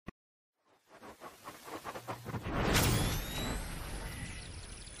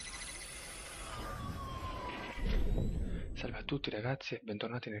Salve a tutti ragazzi e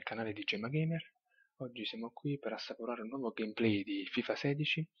bentornati nel canale di Gemma Gamer. Oggi siamo qui per assaporare un nuovo gameplay di FIFA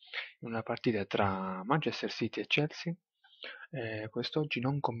 16 in una partita tra Manchester City e Chelsea. Quest'oggi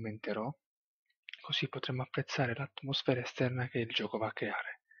non commenterò, così potremo apprezzare l'atmosfera esterna che il gioco va a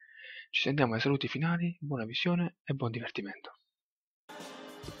creare. Ci sentiamo ai saluti finali, buona visione e buon divertimento.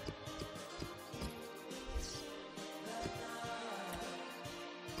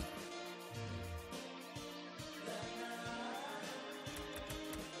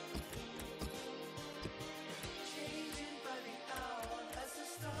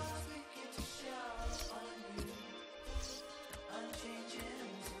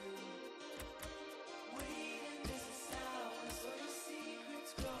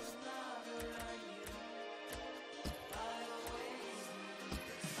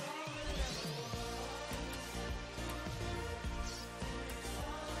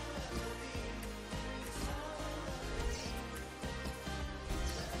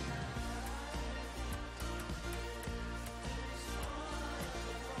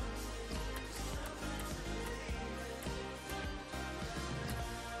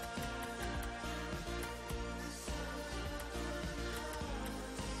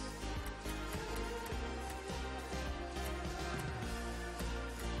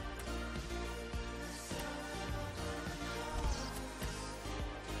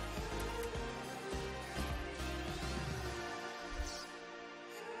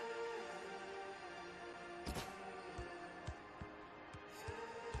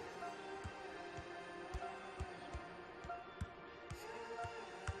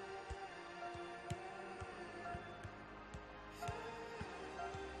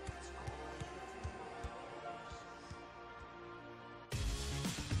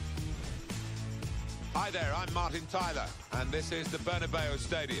 Hi there, I'm Martin Tyler, and this is the Bernabeu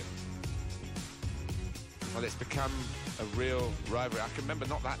Stadium. Well, it's become a real rivalry. I can remember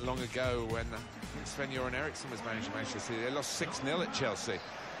not that long ago when Sven-Göran Eriksson was managing Manchester City. They lost 6-0 at Chelsea.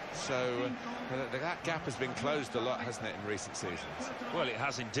 So that gap has been closed a lot, hasn't it, in recent seasons? Well, it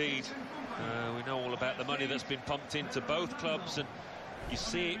has indeed. We know all about the money that's been pumped into both clubs, and you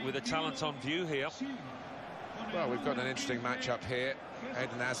see it with the talent on view here. Well, we've got an interesting matchup here.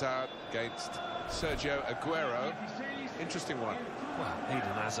 Eden Hazard against Sergio Aguero. Interesting one. Well, Eden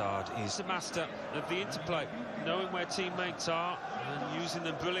Hazard is the master of the interplay, knowing where teammates are and using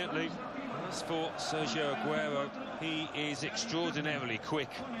them brilliantly. As for Sergio Aguero, he is extraordinarily quick,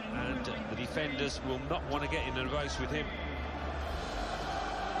 and the defenders will not want to get in a race with him.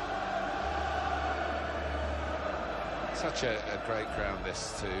 Such a great ground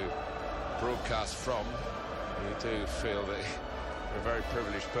this to broadcast from. You do feel that you're a very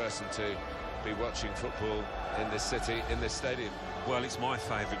privileged person to be watching football in this city, in this stadium. Well, it's my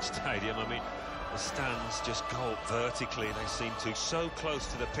favourite stadium. I mean, the stands just go up vertically, they seem to, so close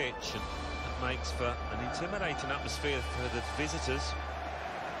to the pitch, and it makes for an intimidating atmosphere for the visitors.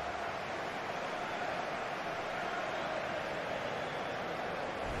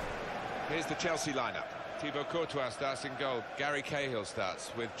 Here's the Chelsea lineup. Thibaut Courtois starts in goal. Gary Cahill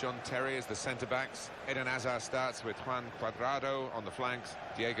starts with John Terry as the centre-backs. Eden Hazard starts with Juan Cuadrado on the flanks.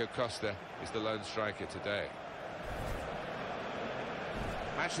 Diego Costa is the lone striker today.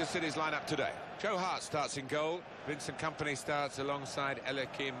 Manchester City's lineup today. Joe Hart starts in goal. Vincent Kompany starts alongside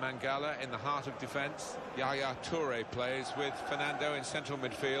Eliakim Mangala in the heart of defence. Yaya Toure plays with Fernando in central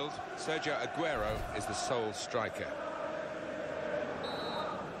midfield. Sergio Aguero is the sole striker.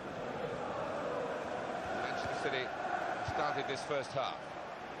 City started this first half.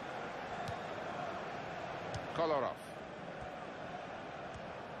 Kolarov.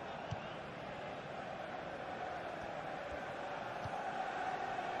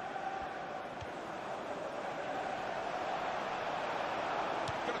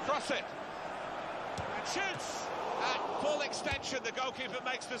 Going to cross it. And shoots. At full extension, the goalkeeper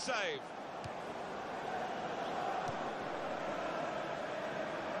makes the save.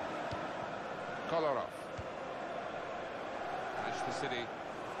 Kolarov. Manchester City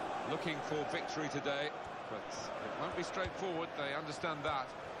looking for victory today, but it won't be straightforward, they understand that.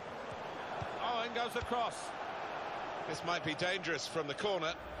 Oh, in goes the cross. This might be dangerous from the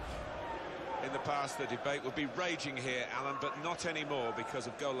corner. In the past, the debate would be raging here, Alan, but not anymore because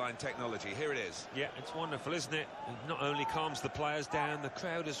of goal line technology. Here it is. Yeah, it's wonderful, isn't it? It not only calms the players down, the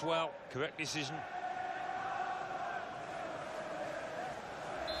crowd as well. Correct decision.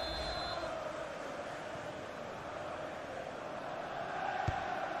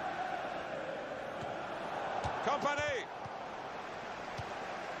 Kompany!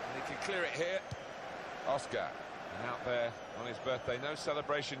 And he can clear it here. Oscar, and out there on his birthday. No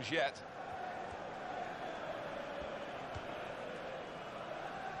celebrations yet.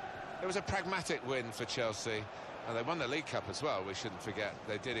 It was a pragmatic win for Chelsea, and they won the League Cup as well, we shouldn't forget.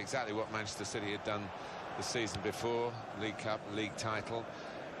 They did exactly what Manchester City had done the season before, League Cup, league title,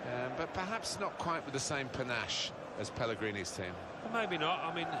 but perhaps not quite with the same panache as Pellegrini's team. Well, maybe not.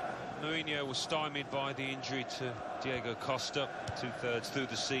 I mean, Mourinho was stymied by the injury to Diego Costa two-thirds through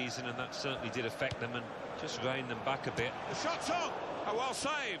the season, and that certainly did affect them and just reined them back a bit. The shot's on! Oh, well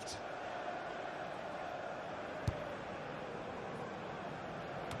saved!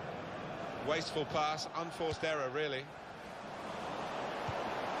 Wasteful pass, unforced error, really.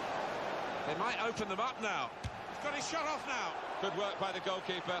 They might open them up now. He's got his shot off now. Good work by the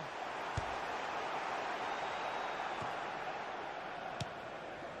goalkeeper.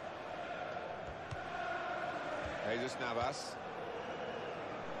 Jesus Navas.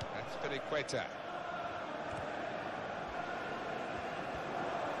 Azpilicueta.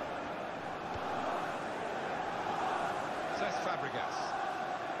 Cesc Fabregas.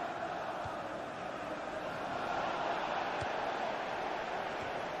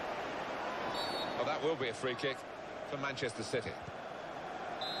 Well, that will be a free kick for Manchester City.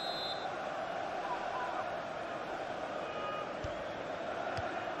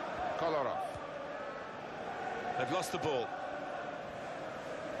 Kolarov. They've lost the ball.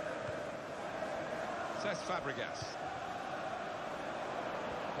 Cesc Fabregas.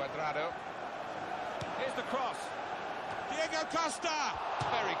 Cuadrado. Here's the cross. Diego Costa!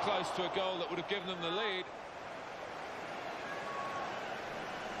 Very close to a goal that would have given them the lead.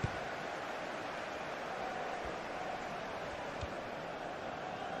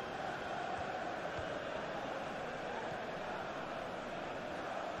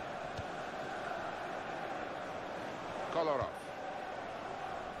 Kolarov.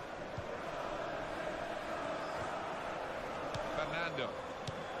 Fernando.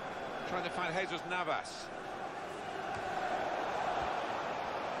 Trying to find Jesus Navas.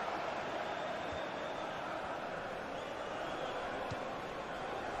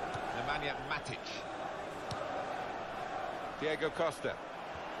 Nemanja Matic. Diego Costa.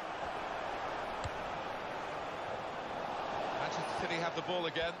 Manchester City have the ball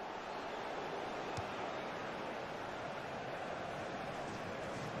again.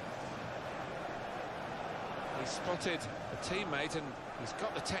 He spotted a teammate and he's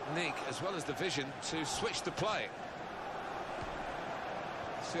got the technique as well as the vision to switch the play.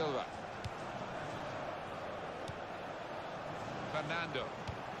 Silva. Fernando.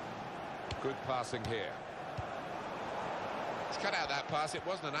 Good passing here. He's cut out that pass. It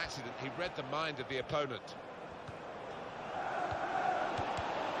wasn't an accident. He read the mind of the opponent.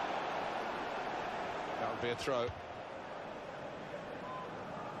 That would be a throw.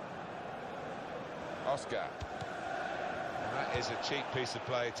 Oscar. And that is a cheap piece of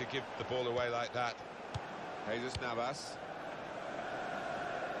play to give the ball away like that. Jesus Navas.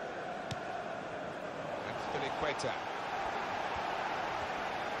 And Azpilicueta.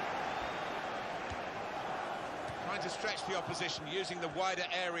 Trying to stretch the opposition using the wider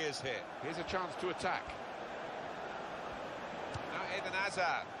areas here. Here's a chance to attack. Now Eden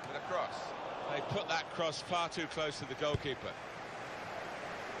Hazard with a cross. They put that cross far too close to the goalkeeper.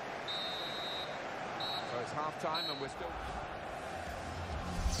 So it's half-time and we're still...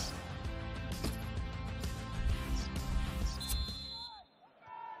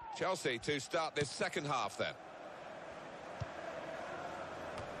 Chelsea to start this second half then.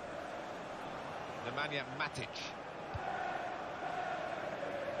 Nemanja Matic.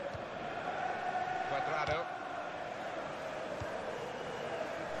 Cuadrado.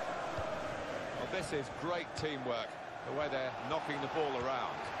 Well, this is great teamwork, the way they're knocking the ball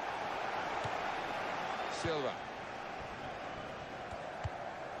around. Silva.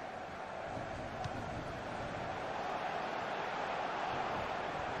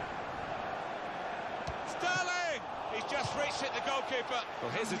 Sterling! He's just reached it, the goalkeeper.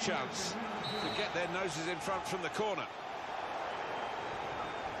 Well, here's a chance to get their noses in front from the corner.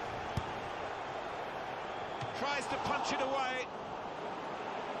 Tries to punch it away.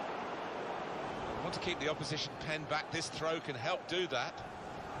 Want to keep the opposition pen back. This throw can help do that.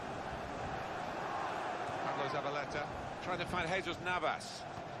 Zabaleta trying to find Jesus Navas.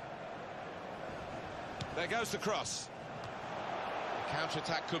 There goes the cross. The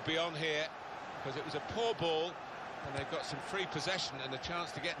counter-attack could be on here because it was a poor ball and they've got some free possession and a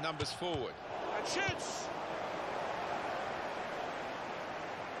chance to get numbers forward. And shoots!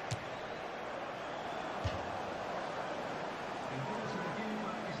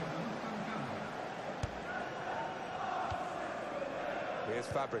 Here's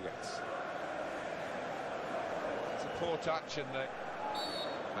Fabregas. Poor touch and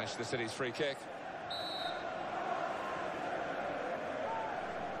Manchester City's free kick.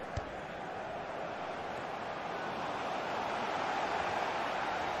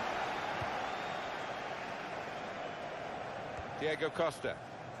 Diego Costa.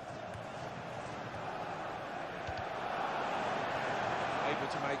 Able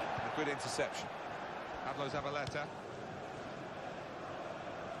to make a good interception. Pablo Zabaleta.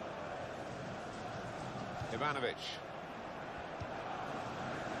 Ivanovic.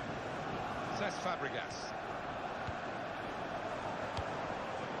 Cesc Fabregas.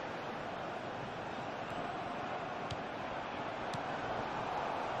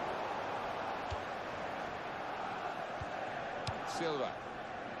 Silva.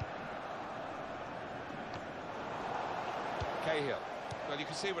 Cahill. Well, you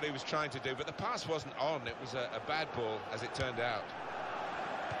can see what he was trying to do, but the pass wasn't on. It was a bad ball, as it turned out.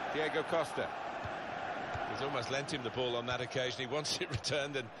 Diego Costa. He's almost lent him the ball on that occasion. He wants it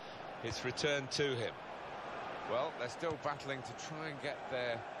returned, and it's returned to him. Well, they're still battling to try and get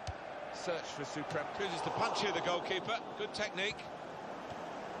their search for supreme. Chooses to punch here, the goalkeeper. Good technique.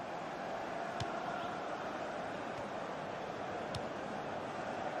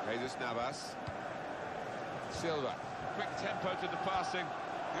 Jesus Navas. Silva. Quick tempo to the passing.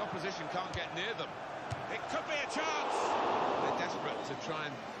 The opposition can't get near them. It could be a chance. They're desperate to try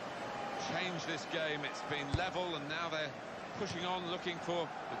and change this game. It's been level, and now they're pushing on, looking for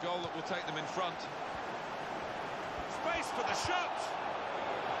the goal that will take them in front. Space for the shot.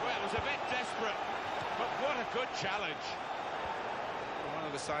 Well, it was a bit desperate, but what a good challenge. One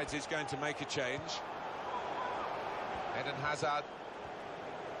of the sides is going to make a change. Eden Hazard.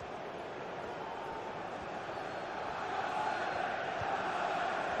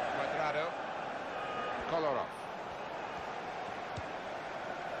 Kolarov.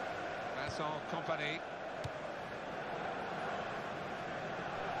 Vincent Kompany.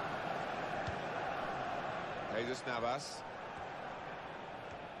 Jesus Navas.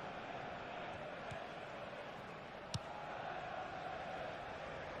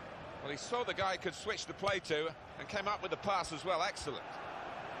 Well, he saw the guy could switch the play to and came up with the pass as well. Excellent.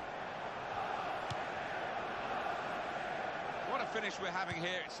 What a finish we're having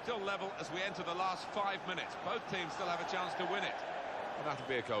here. It's still level as we enter the last 5 minutes. Both teams still have a chance to win it. And that'll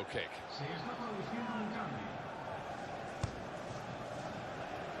be a goal kick.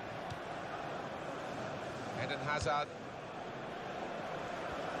 Eden Hazard.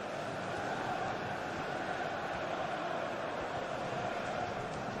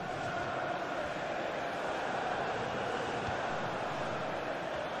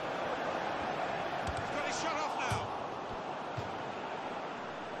 He's got his shot off now.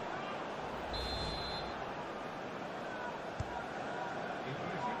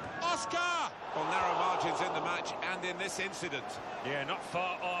 Oscar! Well, narrow margins in the match and in this incident. Yeah, not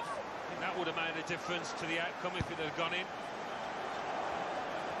far off. I think that would have made a difference to the outcome if it had gone in.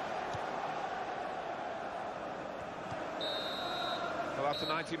 Well, after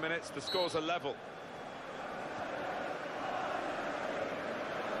 90 minutes, the scores are level.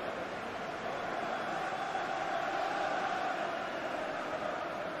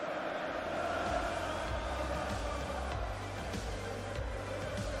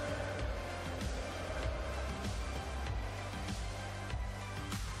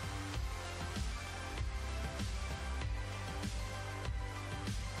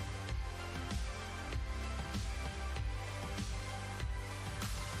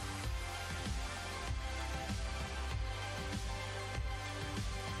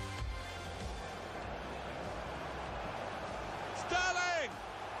 Sterling!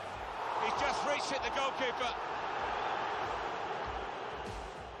 He's just reached it, the goalkeeper.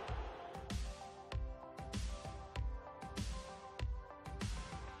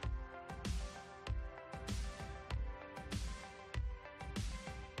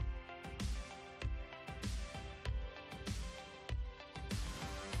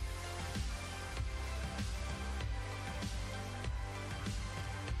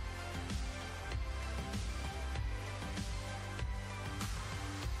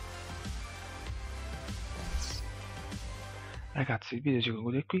 Ragazzi, il video si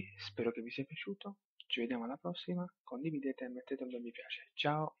conclude qui, spero che vi sia piaciuto, ci vediamo alla prossima, condividete e mettete un bel mi piace,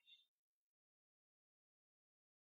 ciao!